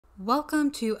Welcome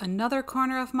to another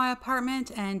corner of my apartment,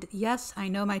 and yes, I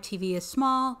know my TV is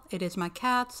small. It is my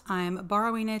cat's. I'm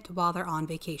borrowing it while they're on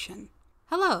vacation.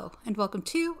 Hello, and welcome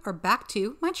to, or back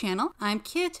to, my channel. I'm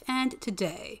Kit, and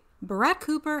today, Brett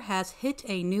Cooper has hit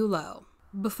a new low.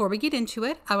 Before we get into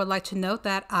it, I would like to note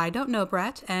that I don't know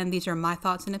Brett, and these are my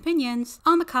thoughts and opinions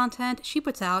on the content she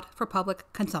puts out for public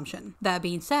consumption. That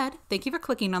being said, thank you for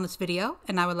clicking on this video,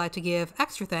 and I would like to give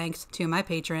extra thanks to my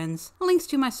patrons. Links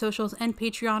to my socials and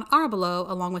Patreon are below,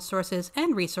 along with sources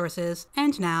and resources.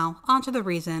 And now, on to the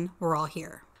reason we're all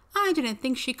here. I didn't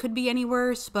think she could be any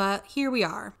worse, but here we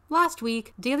are. Last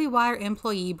week, Daily Wire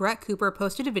employee Brett Cooper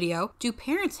posted a video. Do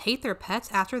parents hate their pets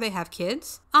after they have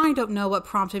kids? I don't know what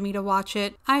prompted me to watch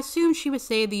it. I assumed she would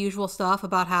say the usual stuff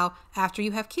about how after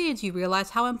you have kids you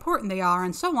realize how important they are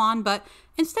and so on, but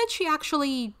instead she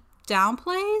actually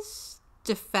downplays,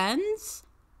 defends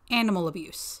animal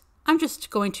abuse. I'm just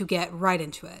going to get right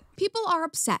into it. People are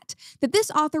upset that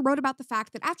this author wrote about the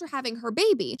fact that after having her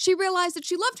baby, she realized that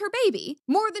she loved her baby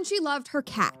more than she loved her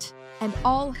cat, and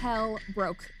all hell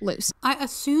broke loose. I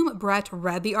assume Brett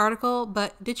read the article,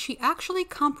 but did she actually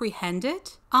comprehend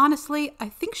it? Honestly, I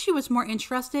think she was more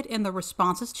interested in the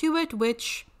responses to it,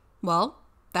 which, well,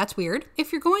 that's weird.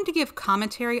 If you're going to give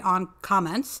commentary on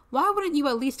comments, why wouldn't you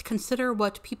at least consider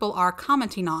what people are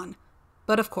commenting on?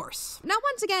 But of course. Now,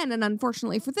 once again, and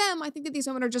unfortunately for them, I think that these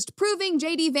women are just proving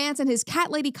J.D. Vance and his cat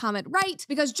lady comment right,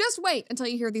 because just wait until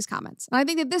you hear these comments. And I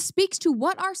think that this speaks to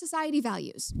what our society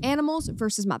values: animals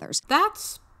versus mothers.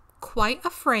 That's quite a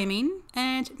framing,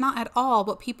 and not at all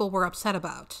what people were upset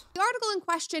about. The article in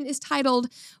question is titled,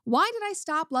 "Why Did I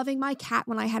Stop Loving My Cat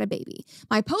When I Had a Baby?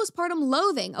 My postpartum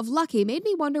loathing of Lucky made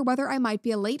me wonder whether I might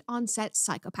be a late-onset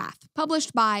psychopath."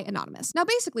 Published by Anonymous. Now,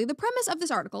 basically, the premise of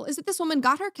this article is that this woman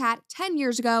got her cat 10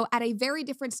 years ago at a very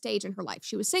different stage in her life.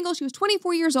 She was single, she was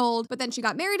 24 years old, but then she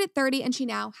got married at 30 and she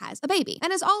now has a baby.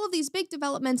 And as all of these big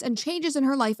developments and changes in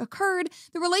her life occurred,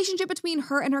 the relationship between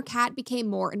her and her cat became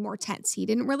more and more tense. He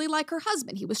didn't really like her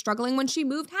husband. He was struggling when she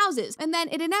moved houses. And then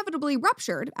it inevitably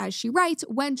ruptured, as she writes,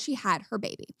 when she had her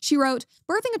baby. She wrote,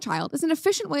 "Birthing a child is an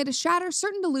efficient way to shatter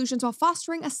certain delusions while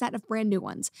fostering a set of brand new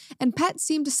ones. And pets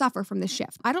seem to suffer from this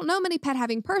shift. I don't know many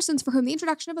pet-having persons for whom the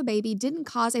introduction of a baby didn't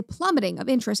cause a plummeting of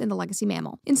interest in the legacy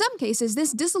mammal. In some cases,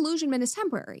 this disillusionment is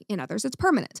temporary. In others, it's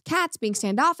permanent. Cats, being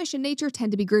standoffish in nature,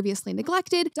 tend to be grievously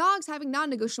neglected. Dogs, having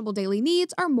non-negotiable daily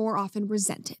needs, are more often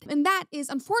resented." And that is,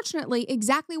 unfortunately,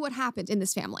 exactly what happened in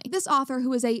this family. This author,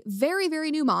 who is a very, very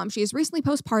new mom, she is recently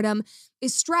postpartum,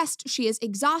 is stressed, she is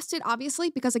exhausted, obviously,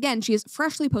 because again, she is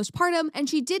freshly postpartum, and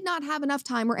she did not have enough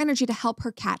time or energy to help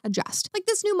her cat adjust. Like,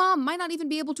 this new mom might not even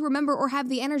be able to remember or have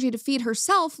the energy to feed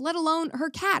herself, let alone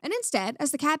her cat. And instead, as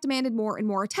the cat demanded more and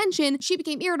more attention, she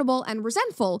became irritable and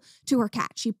resentful to her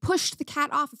cat. She pushed the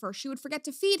cat off of her. She would forget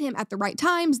to feed him at the right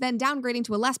times, then downgrading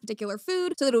to a less particular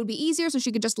food so that it would be easier so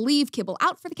she could just leave kibble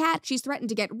out for the cat. She's threatened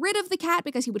to get rid of the cat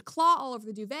because he would claw all over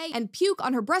the duvet and puke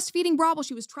on her breastfeeding bra while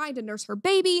she was trying to nurse her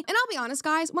baby. And I'll be honest,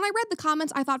 guys, when I read the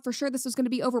comments, I thought for sure this was going to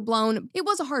be overblown. It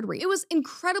was a hard read. It was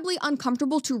incredibly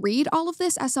uncomfortable to read all of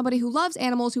this as somebody who loves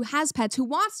animals, who has pets, who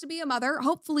wants to be a mother,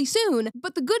 hopefully soon.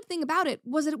 But the good thing about it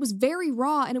was that it was very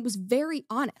raw and it was very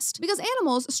honest. Because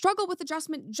animals struggle with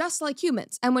adjustment just like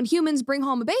humans. And when humans bring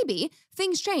home a baby,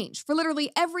 things change for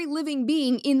literally every living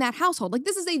being in that household. Like,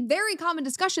 this is a very common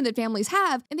discussion that families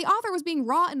have, and the author was being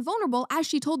raw and vulnerable as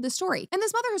she told this story. And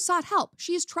this mother has sought help.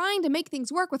 She is trying to make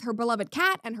things work with her beloved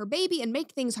cat and her baby and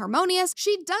make things harmonious.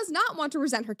 She does not want to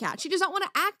resent her cat. She does not want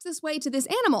to act this way to this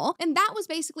animal. And that was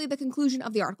basically the conclusion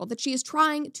of the article, that she is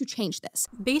trying to change this.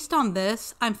 Based on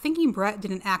this, I'm thinking Brett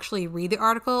didn't actually read the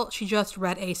article, she just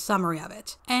read a summary of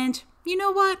it. And you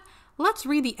know what? Let's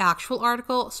read the actual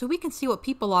article so we can see what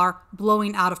people are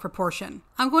blowing out of proportion.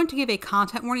 I'm going to give a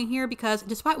content warning here because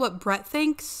despite what Brett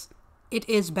thinks, it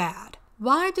is bad.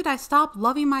 Why did I stop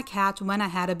loving my cat when I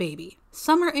had a baby?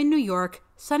 Summer in New York,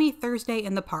 sunny Thursday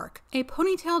in the park. A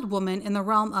ponytailed woman in the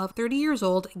realm of 30 years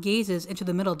old gazes into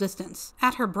the middle distance.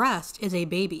 At her breast is a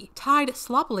baby. Tied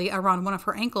sloppily around one of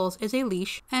her ankles is a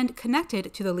leash, and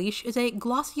connected to the leash is a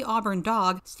glossy auburn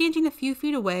dog standing a few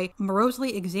feet away,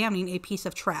 morosely examining a piece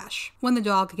of trash. When the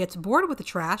dog gets bored with the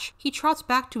trash, he trots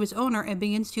back to his owner and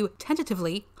begins to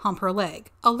tentatively hump her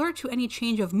leg. Alert to any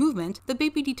change of movement, the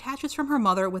baby detaches from her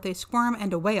mother with a squirm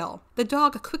and a wail. The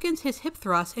dog quickens his hip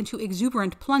thrust into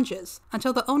exuberant plunges,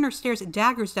 until the owner stares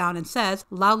daggers down and says,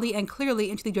 loudly and clearly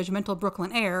into the judgmental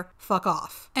Brooklyn air, "Fuck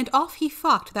off." And off he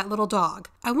fucked, that little dog.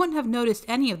 I wouldn't have noticed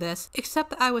any of this,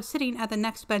 except that I was sitting at the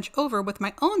next bench over with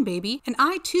my own baby, and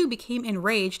I too became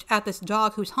enraged at this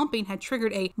dog whose humping had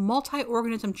triggered a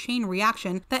multi-organism chain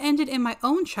reaction that ended in my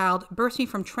own child bursting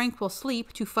from tranquil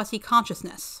sleep to fussy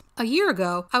consciousness. A year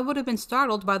ago, I would have been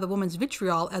startled by the woman's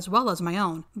vitriol as well as my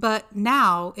own, but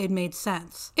now it made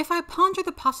sense. If I ponder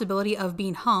the possibility of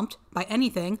being humped by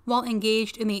anything while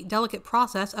engaged in the delicate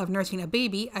process of nursing a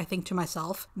baby, I think to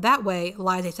myself, that way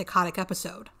lies a psychotic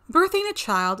episode. Birthing a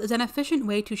child is an efficient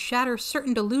way to shatter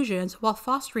certain delusions while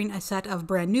fostering a set of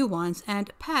brand new ones,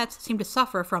 and pets seem to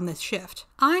suffer from this shift.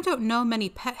 I don't know many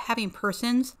pet-having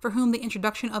persons for whom the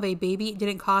introduction of a baby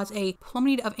didn't cause a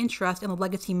plummeting of interest in the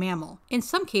legacy mammal. In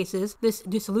some cases, this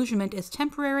disillusionment is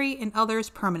temporary, in others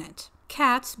permanent.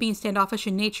 Cats, being standoffish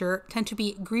in nature, tend to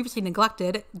be grievously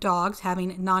neglected. Dogs,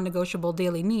 having non-negotiable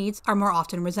daily needs, are more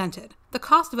often resented. The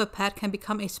cost of a pet can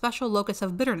become a special locus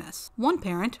of bitterness. One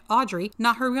parent, Audrey,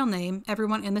 not her real name,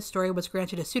 everyone in this story was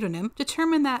granted a pseudonym,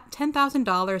 determined that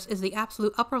 $10,000 is the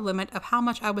absolute upper limit of how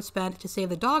much I would spend to save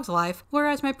the dog's life,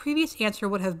 whereas my previous answer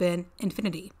would have been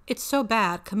infinity. It's so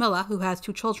bad, Camilla, who has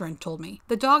 2 children, told me.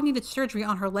 The dog needed surgery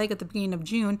on her leg at the beginning of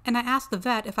June, and I asked the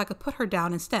vet if I could put her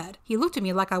down instead. He looked at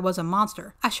me like I was a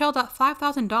monster. I shelled out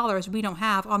 $5,000 we don't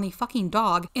have on the fucking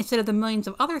dog instead of the millions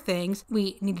of other things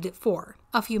we needed it for.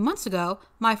 A few months ago,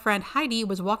 my friend Heidi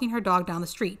was walking her dog down the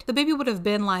street. The baby would have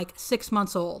been like 6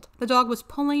 months old. The dog was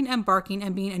pulling and barking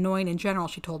and being annoying in general,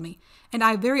 she told me, and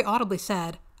I very audibly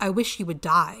said, "I wish he would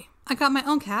die." I got my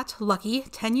own cat, Lucky,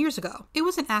 10 years ago. It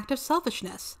was an act of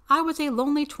selfishness. I was a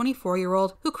lonely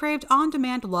 24-year-old who craved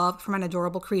on-demand love from an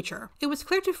adorable creature. It was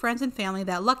clear to friends and family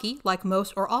that Lucky, like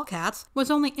most or all cats,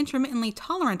 was only intermittently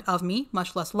tolerant of me,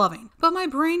 much less loving. But my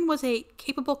brain was a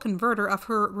capable converter of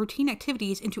her routine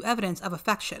activities into evidence of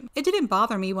affection. It didn't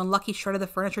bother me when Lucky shredded the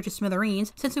furniture to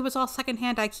smithereens, since it was all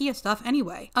secondhand IKEA stuff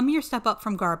anyway, a mere step up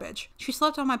from garbage. She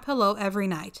slept on my pillow every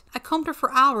night. I combed her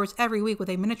for hours every week with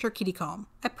a miniature kitty comb.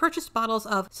 I purchased bottles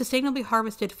of sustainably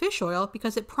harvested fish oil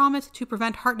because it promised to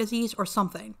prevent heart disease or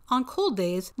something. On cold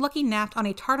days, Lucky napped on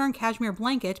a tartan cashmere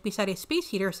blanket beside a space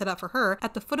heater set up for her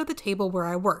at the foot of the table where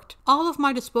I worked. All of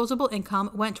my disposable income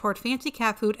went toward fancy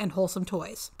cat food and wholesome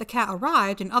toys. The cat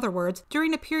arrived, in other words,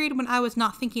 during a period when I was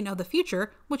not thinking of the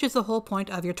future, which is the whole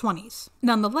point of your 20s.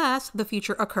 Nonetheless, the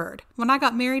future occurred. When I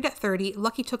got married at 30,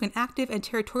 Lucky took an active and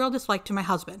territorial dislike to my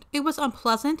husband. It was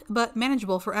unpleasant, but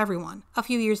manageable for everyone. A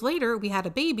few years later, we had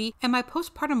a baby, and my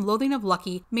postpartum loathing of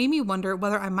Lucky made me wonder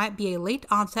whether I might be a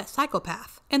late-onset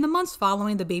psychopath. In the months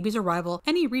following the baby's arrival,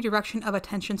 any redirection of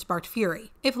attention sparked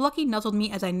fury. If Lucky nuzzled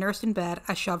me as I nursed in bed,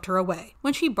 I shoved her away.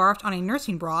 When she barfed on a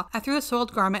nursing bra, I threw the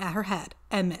soiled garment at her head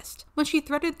and missed. When she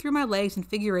threaded through my legs in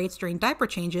figure eights during diaper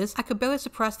changes, I could barely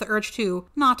suppress the urge to,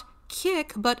 not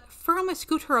kick, but firmly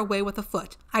scoot her away with a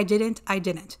foot. I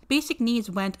didn't. Basic needs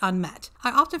went unmet.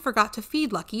 I often forgot to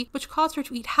feed Lucky, which caused her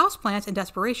to eat houseplants in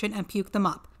desperation and puke them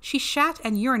up. She shat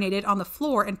and urinated on the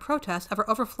floor in protest of her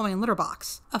overflowing litter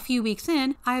box. A few weeks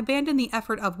in, I abandoned the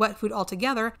effort of wet food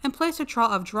altogether and placed a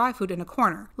trough of dry food in a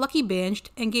corner. Lucky binged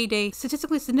and gained a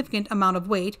statistically significant amount of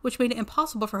weight, which made it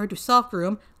impossible for her to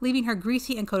self-groom, leaving her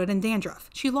greasy and coated in dandruff.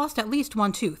 She lost at least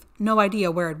 1 tooth. No idea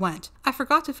where it went. I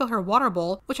forgot to fill her water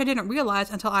bowl, which I didn't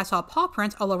realize until I saw paw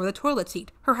prints all over the toilet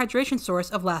seat, her hydration source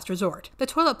of last resort. The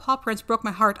toilet paw prints broke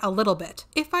my heart a little bit.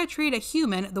 If I treated a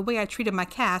human the way I treated my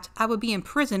cat, I would be in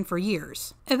prison for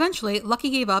years. Eventually, Lucky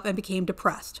gave up and became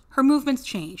depressed. Her movements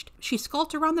changed. She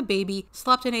skulked around the baby,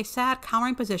 slept in a sad,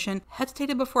 cowering position,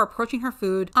 hesitated before approaching her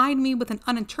food, eyed me with an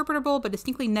uninterpretable but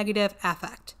distinctly negative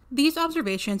affect. These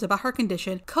observations about her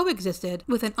condition coexisted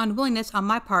with an unwillingness on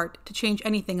my part to change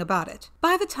anything about it.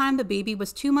 By the time the baby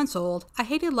was 2 months old, I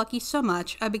hated Lucky so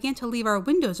much I began to leave our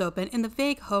windows open in the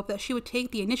vague hope that she would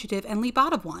take the initiative and leap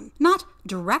out of one. Not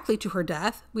directly to her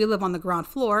death, we live on the ground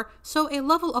floor, so a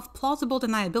level of plausible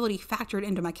deniability factored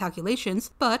into my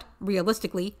calculations, but,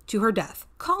 realistically, to her death.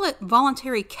 Call it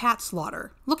voluntary cat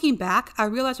slaughter. Looking back, I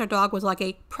realized our dog was like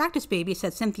a practice baby,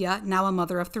 said Cynthia, now a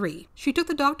mother of 3. She took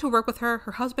the dog to work with her,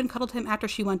 her husband cuddled him after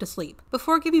she went to sleep.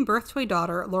 Before giving birth to a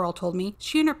daughter, Laurel told me,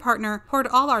 she and her partner poured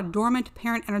all our dormant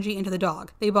parent energy into the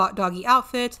dog. They bought doggy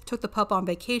outfits, took the pup on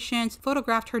vacations,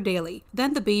 photographed her daily.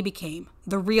 Then the baby came.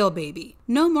 The real baby.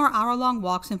 No more hour-long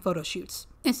walks and photo shoots.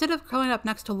 Instead of curling up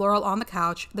next to Laurel on the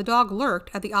couch, the dog lurked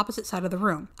at the opposite side of the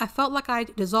room. I felt like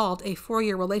I'd dissolved a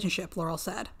 4-year relationship, Laurel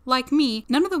said. Like me,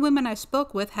 none of the women I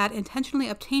spoke with had intentionally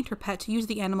obtained her pet to use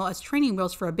the animal as training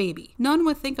wheels for a baby. None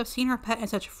would think of seeing her pet in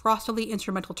such frostily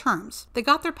instrumental terms. They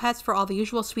got their pets for all the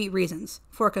usual sweet reasons.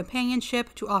 For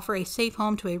companionship, to offer a safe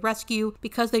home to a rescue,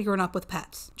 because they'd grown up with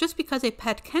pets. Just because a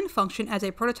pet can function as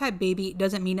a prototype baby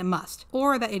doesn't mean it must,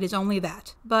 or that it is only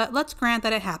that. But let's grant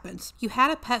that it happens. You had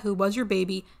a pet who was your baby,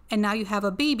 baby, and now you have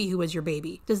a baby who is your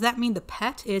baby. Does that mean the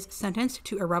pet is sentenced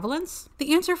to irrelevance?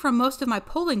 The answer from most of my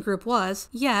polling group was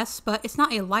yes, but it's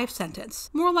not a life sentence.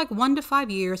 More like 1 to 5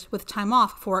 years with time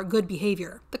off for good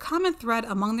behavior. The common thread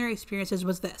among their experiences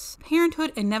was this: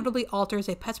 parenthood inevitably alters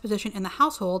a pet's position in the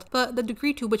household, but the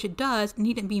degree to which it does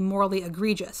needn't be morally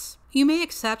egregious. You may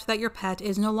accept that your pet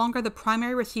is no longer the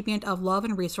primary recipient of love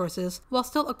and resources, while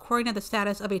still according to the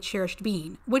status of a cherished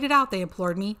being. Wait it out, they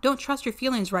implored me. Don't trust your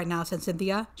feelings right now, said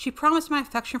Cynthia. She promised my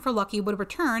affection for Lucky would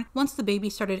return once the baby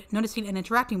started noticing and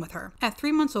interacting with her. At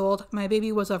 3 months old, my baby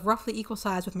was of roughly equal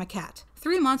size with my cat.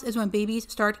 3 months is when babies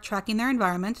start tracking their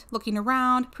environment, looking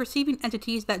around, perceiving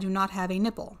entities that do not have a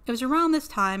nipple. It was around this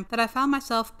time that I found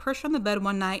myself perched on the bed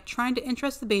one night trying to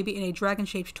interest the baby in a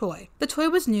dragon-shaped toy. The toy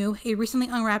was new, a recently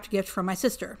unwrapped gift from my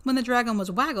sister. When the dragon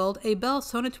was waggled, a bell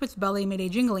sewn into its belly made a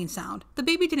jingling sound. The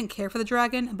baby didn't care for the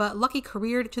dragon, but Lucky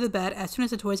careered to the bed as soon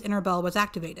as the toy's inner bell was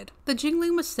activated. The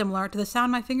jingling was similar to the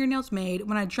sound my fingernails made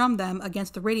when I drummed them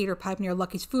against the radiator pipe near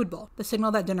Lucky's food bowl, the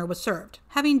signal that dinner was served.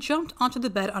 Having jumped onto the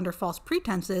bed under false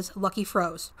pretenses, Lucky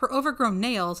froze. Her overgrown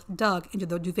nails dug into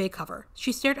the duvet cover.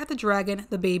 She stared at the dragon,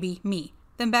 the baby, me,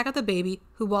 then back at the baby,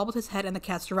 who wobbled his head in the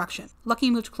cat's direction.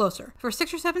 Lucky moved closer. For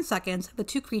 6 or 7 seconds, the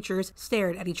two creatures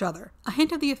stared at each other. A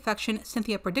hint of the affection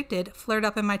Cynthia predicted flared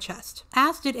up in my chest,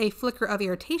 as did a flicker of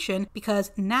irritation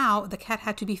because now the cat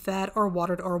had to be fed or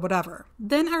watered or whatever.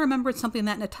 Then I remembered something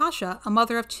that Natasha, a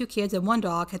mother of 2 kids and 1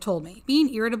 dog, had told me.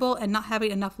 Being irritable and not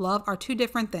having enough love are 2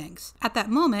 different things. At that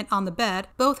moment, on the bed,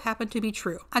 both happened to be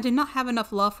true. I did not have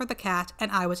enough love for the cat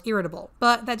and I was irritable.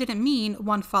 But that didn't mean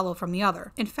one followed from the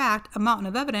other. In fact, a mountain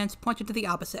of evidence pointed to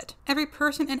the opposite. Every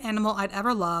person and animal I'd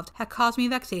ever loved had caused me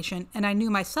vexation, and I knew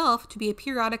myself to be a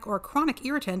periodic or chronic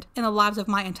irritant in the lives of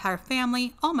my entire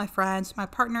family, all my friends, my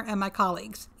partner, and my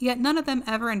colleagues. Yet none of them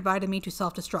ever invited me to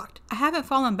self-destruct. I haven't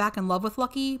fallen back in love with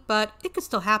Lucky, but it could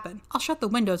still happen. I'll shut the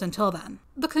windows until then.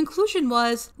 The conclusion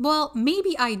was, well,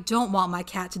 maybe I don't want my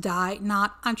cat to die,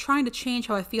 not I'm trying to change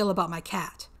how I feel about my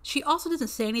cat. She also doesn't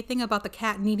say anything about the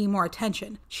cat needing more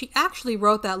attention. She actually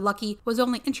wrote that Lucky was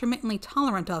only intermittently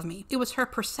tolerant of me. It was her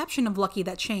perception of Lucky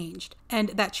that changed, and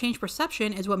that changed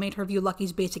perception is what made her view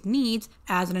Lucky's basic needs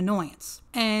as an annoyance.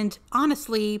 And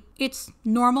honestly, it's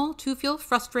normal to feel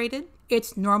frustrated.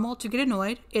 It's normal to get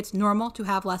annoyed. It's normal to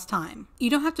have less time. You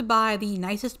don't have to buy the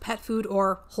nicest pet food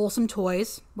or wholesome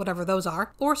toys, whatever those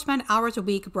are, or spend hours a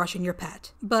week brushing your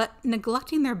pet. But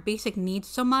neglecting their basic needs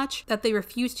so much that they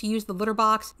refuse to use the litter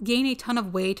box, gain a ton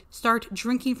of weight, start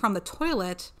drinking from the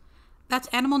toilet, that's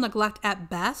animal neglect at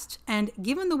best. And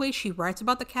given the way she writes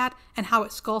about the cat and how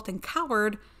it skulked and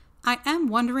cowered, I am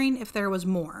wondering if there was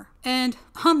more. And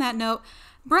on that note,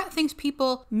 Brett thinks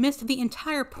people missed the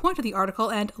entire point of the article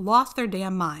and lost their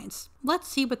damn minds. Let's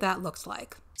see what that looks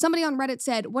like. Somebody on Reddit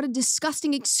said, "What a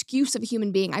disgusting excuse of a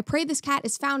human being. I pray this cat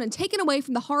is found and taken away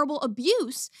from the horrible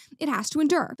abuse it has to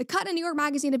endure." The Cut in New York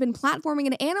Magazine had been platforming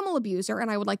an animal abuser, and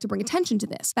I would like to bring attention to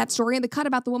this. That story in The Cut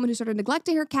about the woman who started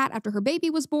neglecting her cat after her baby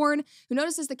was born, who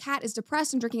notices the cat is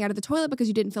depressed and drinking out of the toilet because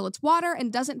you didn't fill its water,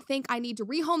 and doesn't think, I need to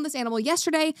rehome this animal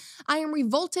yesterday. I am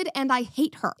revolted and I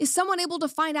hate her. Is someone able to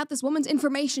find out this woman's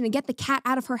information and get the cat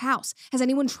out of her house? Has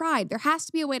anyone tried? There has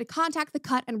to be a way to contact The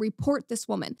Cut and report this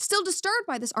woman. Still disturbed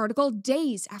by this article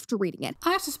days after reading it.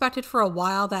 I have suspected for a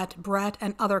while that Brett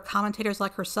and other commentators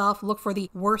like herself look for the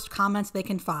worst comments they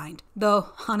can find.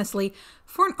 Though, honestly,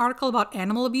 for an article about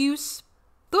animal abuse,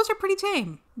 those are pretty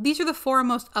tame. These are the 4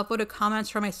 most upvoted comments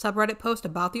from a subreddit post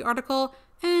about the article,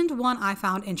 and one I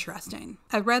found interesting.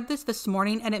 I read this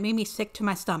morning and it made me sick to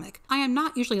my stomach. I am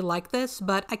not usually like this,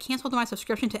 but I canceled my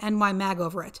subscription to NY Mag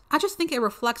over it. I just think it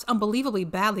reflects unbelievably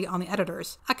badly on the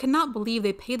editors. I cannot believe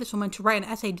they paid this woman to write an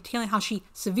essay detailing how she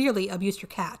severely abused her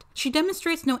cat. She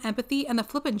demonstrates no empathy, and the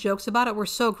flippant jokes about it were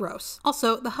so gross.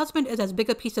 Also, the husband is as big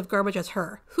a piece of garbage as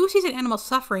her. Who sees an animal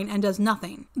suffering and does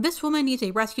nothing? This woman needs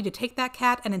a rescue to take that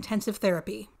cat and intensive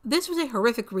therapy. This was a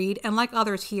horrific read, and like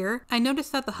others here, I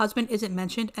noticed that the husband isn't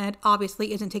mentioned and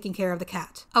obviously isn't taking care of the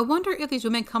cat. I wonder if these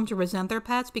women come to resent their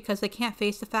pets because they can't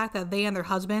face the fact that they and their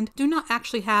husband do not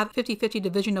actually have 50-50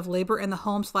 division of labor in the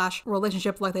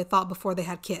home/relationship like they thought before they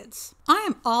had kids. I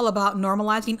am all about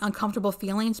normalizing uncomfortable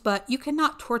feelings, but you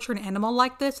cannot torture an animal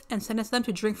like this and sentence them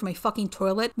to drink from a fucking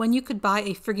toilet when you could buy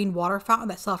a frigging water fountain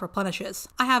that self-replenishes.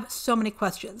 I have so many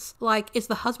questions. Like, is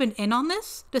the husband in on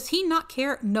this? Does he not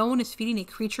care no one is feeding a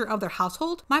creature creature of their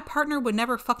household. My partner would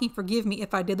never fucking forgive me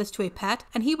if I did this to a pet,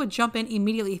 and he would jump in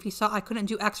immediately if he saw I couldn't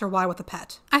do X or Y with a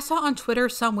pet. I saw on Twitter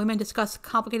some women discuss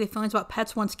complicated feelings about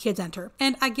pets once kids enter,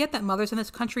 and I get that mothers in this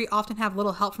country often have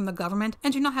little help from the government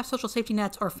and do not have social safety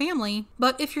nets or family,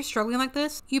 but if you're struggling like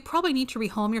this, you probably need to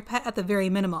rehome your pet at the very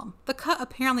minimum. The Cut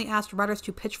apparently asked writers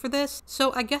to pitch for this,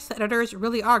 so I guess the editors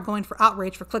really are going for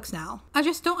outrage for clicks now. I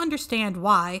just don't understand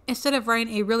why, instead of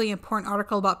writing a really important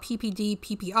article about PPD,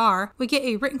 PPR, we get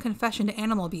a written confession to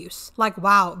animal abuse. Like,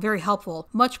 wow, very helpful,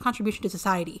 much contribution to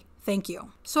society. Thank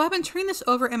you. So I've been turning this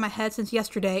over in my head since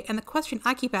yesterday, and the question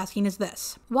I keep asking is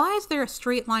this. Why is there a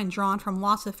straight line drawn from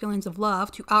loss of feelings of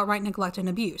love to outright neglect and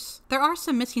abuse? There are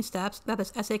some missing steps that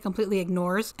this essay completely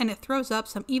ignores, and it throws up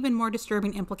some even more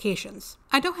disturbing implications.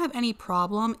 I don't have any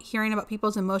problem hearing about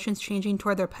people's emotions changing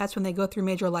toward their pets when they go through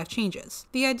major life changes.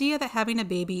 The idea that having a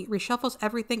baby reshuffles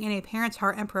everything in a parent's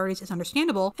heart and priorities is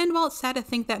understandable, and while it's sad to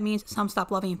think that means some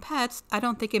stop loving pets, I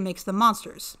don't think it makes them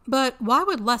monsters. But why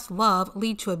would less love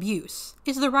lead to abuse?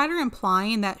 Is the writer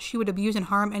implying that she would abuse and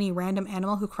harm any random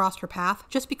animal who crossed her path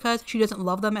just because she doesn't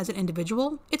love them as an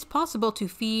individual? It's possible to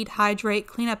feed, hydrate,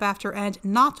 clean up after, and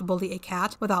not bully a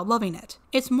cat without loving it.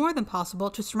 It's more than possible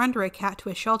to surrender a cat to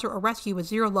a shelter or rescue with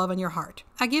zero love in your heart.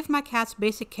 I give my cats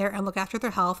basic care and look after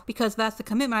their health because that's the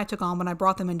commitment I took on when I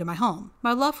brought them into my home.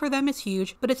 My love for them is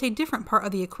huge, but it's a different part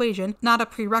of the equation, not a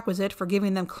prerequisite for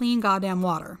giving them clean goddamn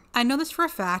water. I know this for a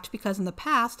fact because in the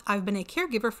past, I've been a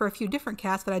caregiver for a few different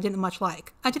cats that I didn't much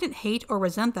like. I didn't hate or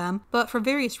resent them, but for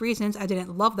various reasons I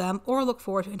didn't love them or look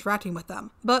forward to interacting with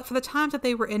them. But for the times that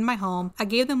they were in my home, I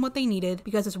gave them what they needed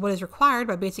because it's what is required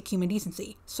by basic human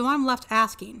decency. So I'm left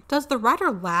asking, does the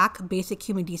writer lack basic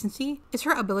human decency? Is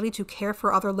her ability to care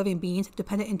for other living beings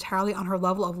dependent entirely on her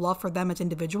level of love for them as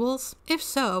individuals? If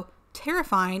so,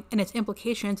 terrifying in its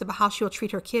implications about how she will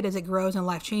treat her kid as it grows and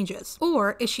life changes.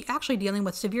 Or is she actually dealing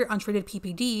with severe untreated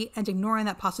PPD and ignoring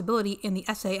that possibility in the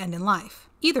essay and in life?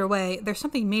 Either way, there's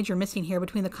something major missing here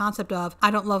between the concept of I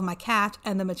don't love my cat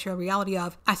and the material reality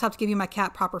of I stopped giving my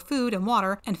cat proper food and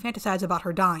water and fantasize about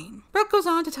her dying. Brett goes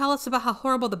on to tell us about how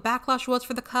horrible the backlash was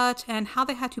for the Cut and how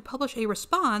they had to publish a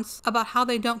response about how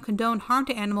they don't condone harm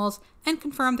to animals and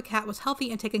confirm the cat was healthy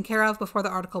and taken care of before the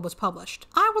article was published.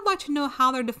 I would like to know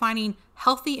how they're defining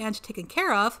healthy and taken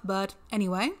care of, but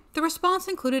anyway. The response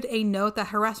included a note that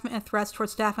harassment and threats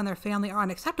towards staff and their family are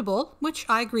unacceptable, which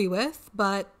I agree with,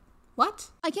 but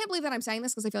what? I can't believe that I'm saying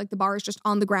this because I feel like the bar is just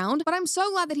on the ground, but I'm so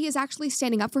glad that he is actually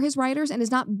standing up for his writers and is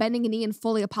not bending a knee and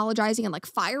fully apologizing and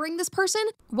firing this person.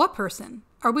 What person?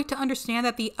 Are we to understand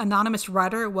that the anonymous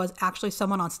writer was actually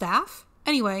someone on staff?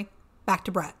 Anyway, back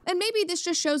to Brett. And maybe this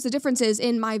just shows the differences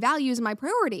in my values and my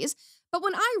priorities, but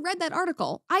when I read that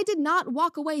article, I did not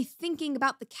walk away thinking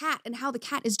about the cat and how the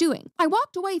cat is doing. I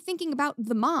walked away thinking about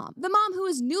the mom who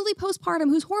is newly postpartum,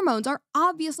 whose hormones are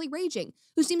obviously raging,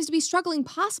 who seems to be struggling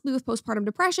possibly with postpartum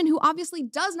depression, who obviously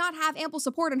does not have ample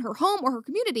support in her home or her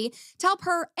community to help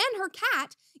her and her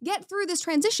cat get through this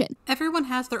transition. Everyone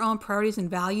has their own priorities and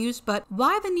values, but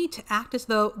why the need to act as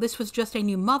though this was just a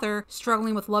new mother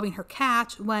struggling with loving her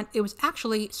cat when it was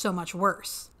actually so much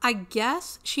worse? I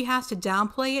guess she has to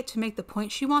downplay it to make the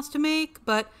point she wants to make,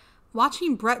 but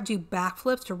watching Brett do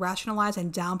backflips to rationalize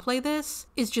and downplay this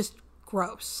is just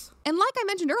gross. And like I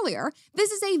mentioned earlier,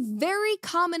 this is a very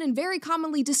common and very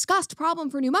commonly discussed problem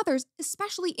for new mothers,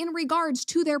 especially in regards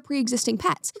to their pre-existing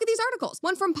pets. Look at these articles.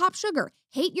 One from Pop Sugar.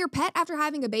 Hate your pet after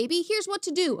having a baby? Here's what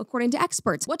to do, according to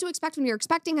experts. What to expect when you're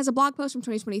expecting has a blog post from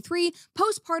 2023.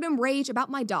 Postpartum rage about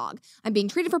my dog. I'm being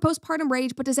treated for postpartum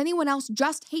rage, but does anyone else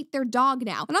just hate their dog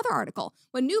now? Another article.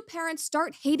 When new parents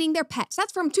start hating their pets.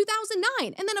 That's from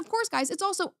 2009. And then, of course, guys, it's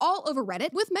also all over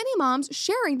Reddit, with many moms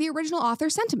sharing the original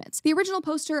author's sentiments. The original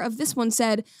poster of this one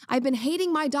said, I've been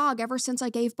hating my dog ever since I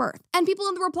gave birth. And people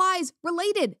in the replies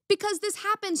related, because this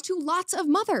happens to lots of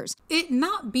mothers. It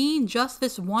not being just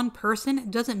this one person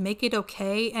doesn't make it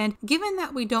okay, and given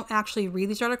that we don't actually read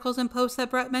these articles and posts that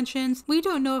Brett mentions, we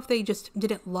don't know if they just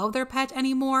didn't love their pet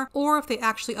anymore, or if they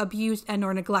actually abused and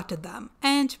or neglected them.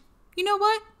 And you know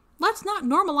what? Let's not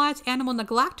normalize animal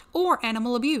neglect or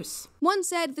animal abuse. One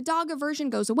said, the dog aversion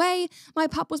goes away. My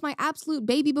pup was my absolute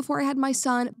baby before I had my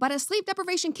son, but as sleep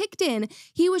deprivation kicked in,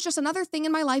 he was just another thing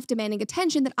in my life demanding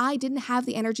attention that I didn't have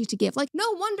the energy to give.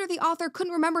 No wonder the author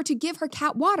couldn't remember to give her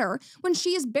cat water when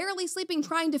she is barely sleeping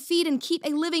trying to feed and keep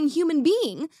a living human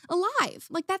being alive.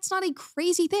 That's not a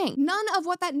crazy thing. None of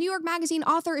what that New York Magazine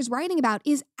author is writing about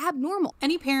is abnormal.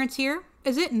 Any parents here?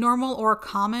 Is it normal or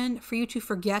common for you to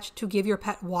forget to give your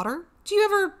pet water? Do you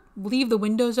ever leave the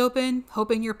windows open,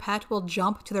 hoping your pet will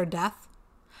jump to their death?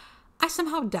 I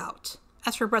somehow doubt.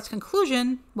 As for Brett's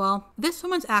conclusion, well, this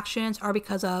woman's actions are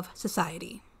because of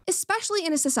society. Especially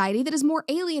in a society that is more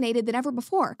alienated than ever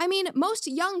before. I mean, most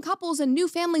young couples and new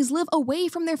families live away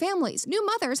from their families. New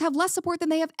mothers have less support than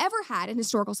they have ever had in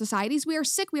historical societies. We are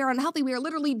sick, we are unhealthy, we are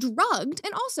literally drugged.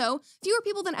 And also, fewer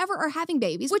people than ever are having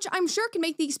babies, which I'm sure can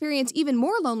make the experience even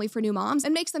more lonely for new moms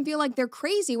and makes them feel like they're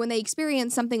crazy when they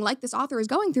experience something like this author is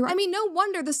going through. I mean, no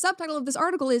wonder the subtitle of this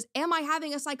article is, "Am I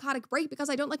having a psychotic break because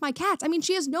I don't like my cats?" I mean,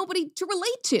 she has nobody to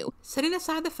relate to. Setting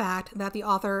aside the fact that the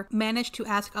author managed to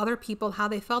ask other people how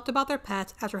they felt about their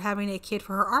pets after having a kid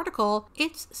for her article,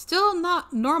 it's still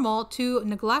not normal to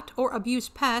neglect or abuse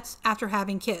pets after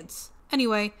having kids.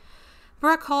 Anyway,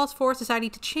 Brett calls for society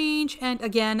to change and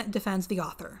again defends the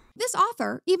author. This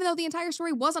author, even though the entire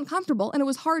story was uncomfortable and it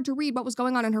was hard to read what was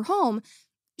going on in her home,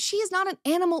 she is not an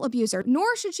animal abuser,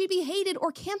 nor should she be hated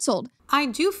or canceled. I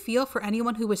do feel for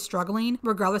anyone who is struggling,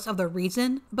 regardless of the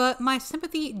reason, but my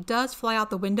sympathy does fly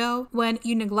out the window when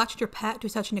you neglect your pet to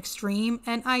such an extreme,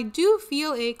 and I do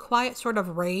feel a quiet sort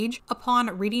of rage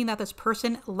upon reading that this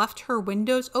person left her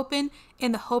windows open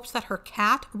in the hopes that her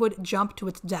cat would jump to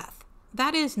its death.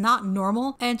 That is not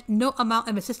normal, and no amount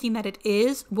of insisting that it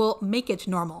is will make it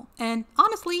normal. And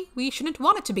honestly, we shouldn't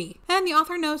want it to be. And the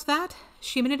author knows that.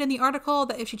 She admitted in the article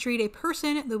that if she treated a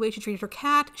person the way she treated her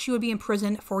cat, she would be in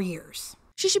prison for years.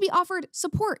 She should be offered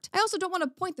support. I also don't want to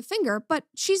point the finger, but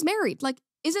she's married.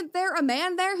 Isn't there a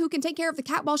man there who can take care of the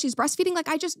cat while she's breastfeeding?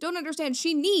 I just don't understand.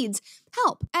 She needs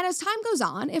help. And as time goes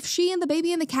on, if she and the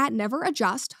baby and the cat never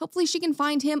adjust, hopefully she can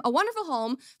find him a wonderful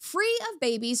home, free of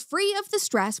babies, free of the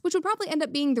stress, which would probably end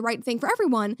up being the right thing for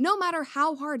everyone, no matter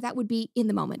how hard that would be in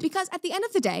the moment. Because at the end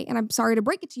of the day, and I'm sorry to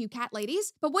break it to you cat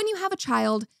ladies, but when you have a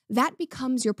child, that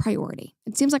becomes your priority.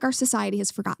 It seems like our society has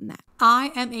forgotten that.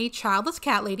 I am a childless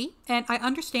cat lady, and I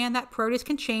understand that priorities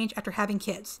can change after having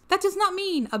kids. That does not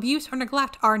mean abuse or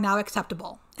neglect are now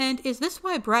acceptable. And is this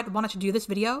why Brett wanted to do this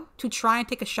video? To try and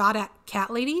take a shot at cat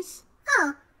ladies?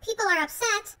 Oh, people are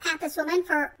upset at this woman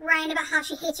for writing about how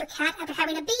she hates her cat after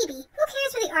having a baby. Who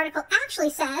cares what the article actually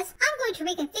says? I'm going to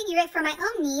reconfigure it for my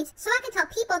own needs so I can tell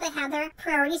people they have their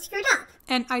priorities screwed up.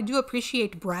 And I do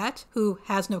appreciate Brett, who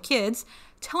has no kids,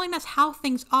 telling us how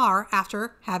things are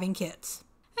after having kids.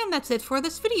 And that's it for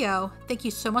this video. Thank you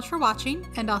so much for watching,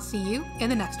 and I'll see you in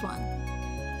the next one.